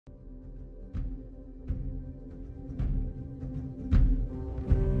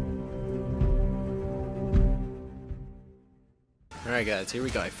Alright guys, here we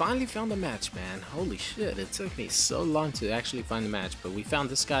go. I finally found the match, man. Holy shit, it took me so long to actually find the match, but we found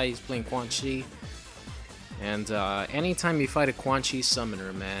this guy. He's playing Quan Chi. And anytime you fight a Quan Chi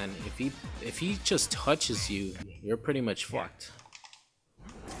summoner, man, if he just touches you, you're pretty much fucked.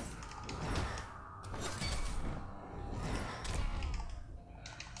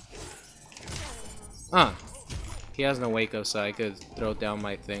 He has no Waco, so I could throw down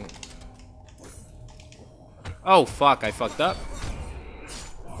my thing. Oh fuck, I fucked up.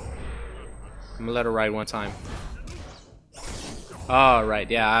 I'm gonna let her ride one time. Oh right,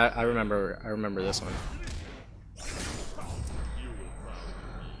 yeah, I remember this one.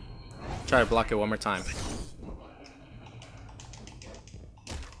 Try to block it one more time.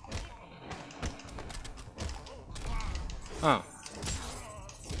 Oh.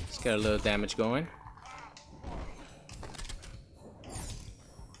 Let's get a little damage going.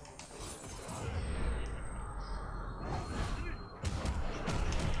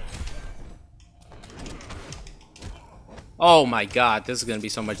 Oh my god, this is gonna be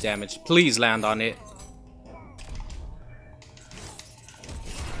so much damage. Please land on it.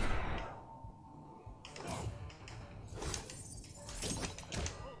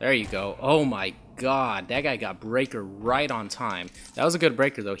 There you go. Oh my god, that guy got breaker right on time. That was a good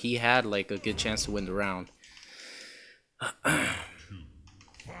breaker though. He had like a good chance to win the round.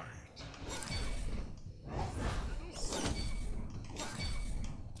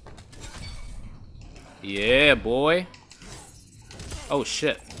 Yeah, boy. Oh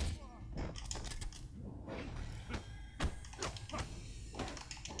shit.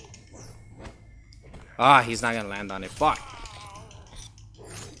 Ah, he's not gonna land on it. Fuck.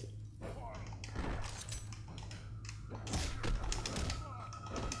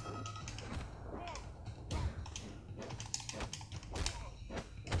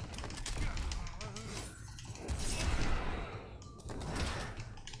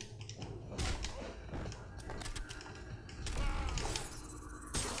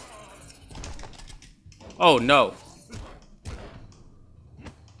 Oh no.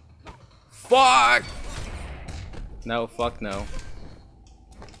 Fuck! No, fuck no.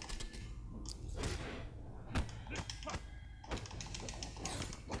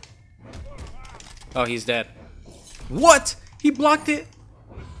 Oh, he's dead. What? He blocked it?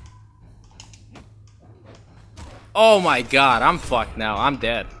 Oh my god, I'm fucked now. I'm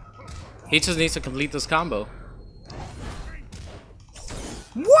dead. He just needs to complete this combo.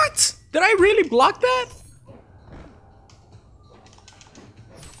 What? Did I really block that?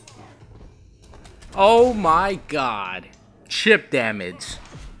 Oh my god. Chip damage.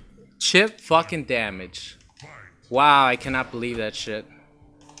 Chip fucking damage. Wow, I cannot believe that shit.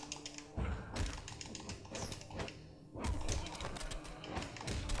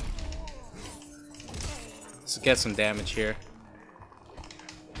 Let's get some damage here.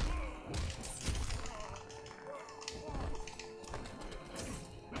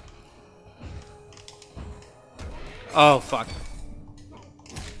 Oh fuck.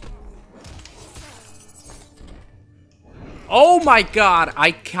 Oh my god,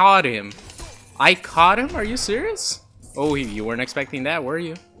 I caught him. I caught him? Are you serious? Oh, you weren't expecting that, were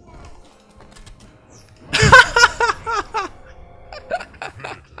you?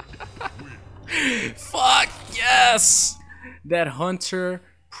 Fuck, yes! That hunter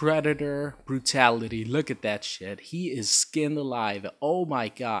predator brutality. Look at that shit. He is skinned alive. Oh my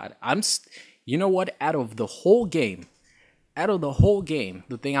god. You know what? Out of the whole game,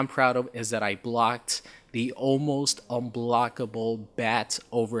 the thing I'm proud of is that I blocked the almost unblockable bat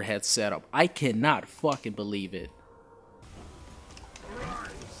overhead setup. I cannot fucking believe it.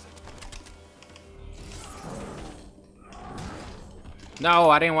 No,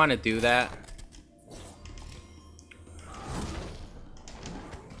 I didn't want to do that.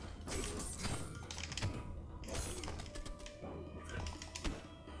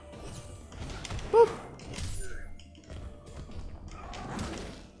 Boop.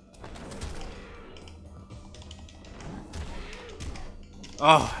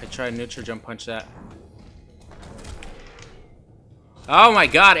 Oh, I tried neutral jump punch that. Oh my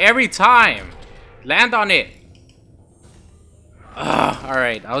god, every time! Land on it!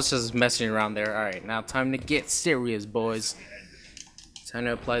 Alright, I was just messing around there. Alright, now time to get serious, boys. Time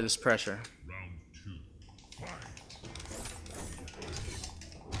to apply this pressure.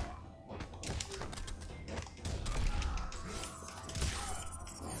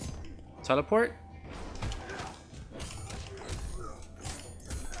 Teleport?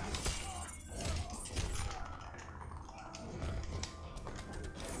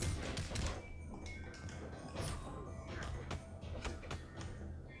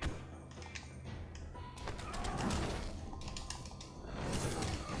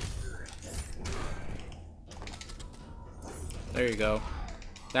 There you go.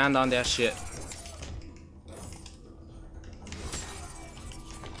 Land on that shit.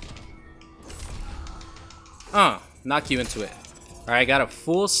 Knock you into it. Alright, I got a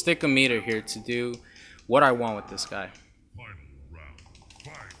full stick of meter here to do what I want with this guy.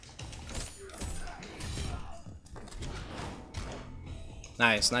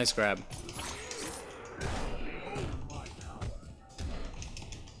 Nice, nice grab.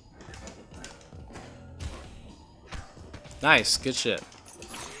 Nice, good shit.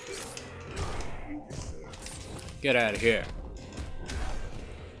 Get out of here.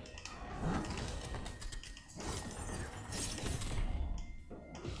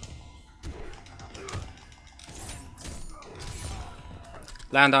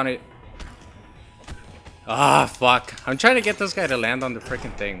 Land on it. Ah, fuck. I'm trying to get this guy to land on the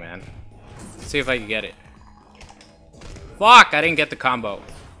freaking thing, man. Let's see if I can get it. Fuck, I didn't get the combo.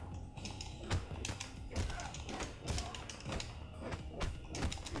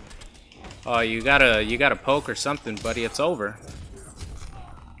 Oh, you gotta poke or something, buddy. It's over.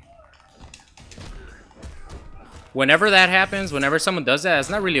 Whenever that happens, whenever someone does that, it's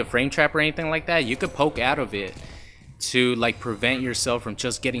not really a frame trap or anything like that. You could poke out of it to like prevent yourself from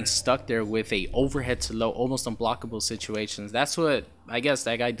just getting stuck there with a overhead to low, almost unblockable situations. That's what I guess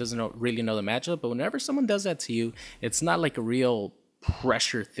that guy doesn't really know the matchup. But whenever someone does that to you, it's not like a real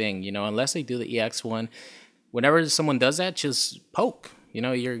pressure thing, you know, unless they do the EX one. Whenever someone does that, just poke. You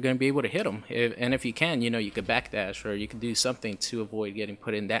know, you're going to be able to hit them. And if you can, you know, you could backdash or you could do something to avoid getting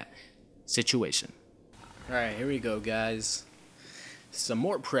put in that situation. Alright, here we go, guys. Some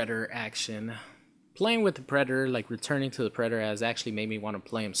more Predator action. Playing with the Predator, like returning to the Predator, has actually made me want to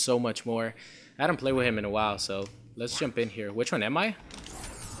play him so much more. I haven't played with him in a while, so let's jump in here. Which one am I?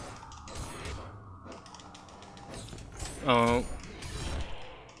 Oh.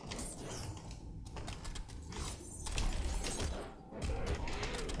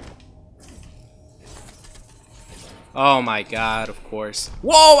 Oh my god, of course.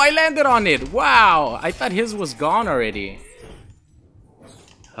 Whoa, I landed on it! Wow! I thought his was gone already.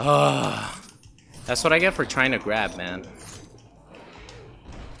 Ugh. That's what I get for trying to grab, man.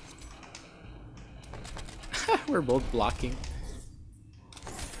 We're both blocking.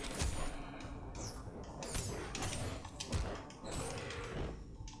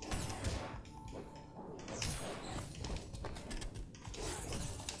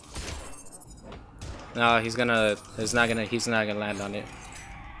 No, he's not gonna land on it.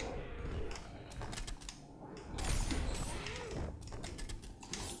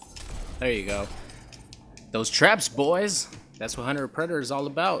 There you go. Those traps, boys. That's what Hunter Predator is all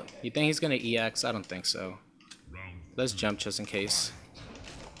about. You think he's gonna EX? I don't think so. Let's jump just in case.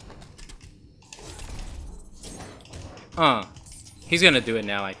 He's gonna do it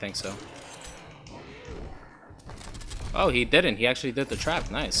now, I think so. Oh, he didn't. He actually did the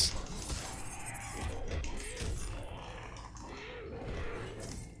trap. Nice.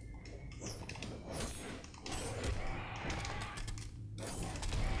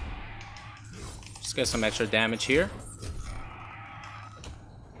 Let's get some extra damage here.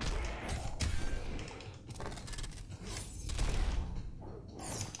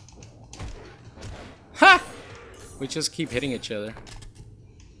 Ha! We just keep hitting each other.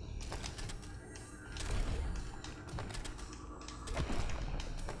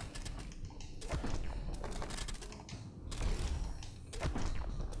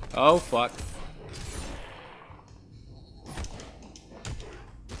 Oh, fuck.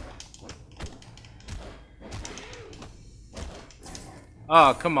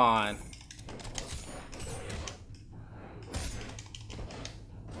 Oh, come on.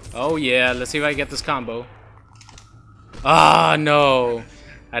 Oh, yeah. Let's see if I get this combo. Ah, no.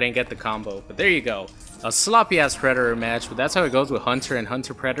 I didn't get the combo. But there you go. A sloppy-ass Predator match. But that's how it goes with Hunter and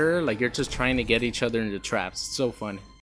Hunter Predator. Like, you're just trying to get each other into traps. It's so fun.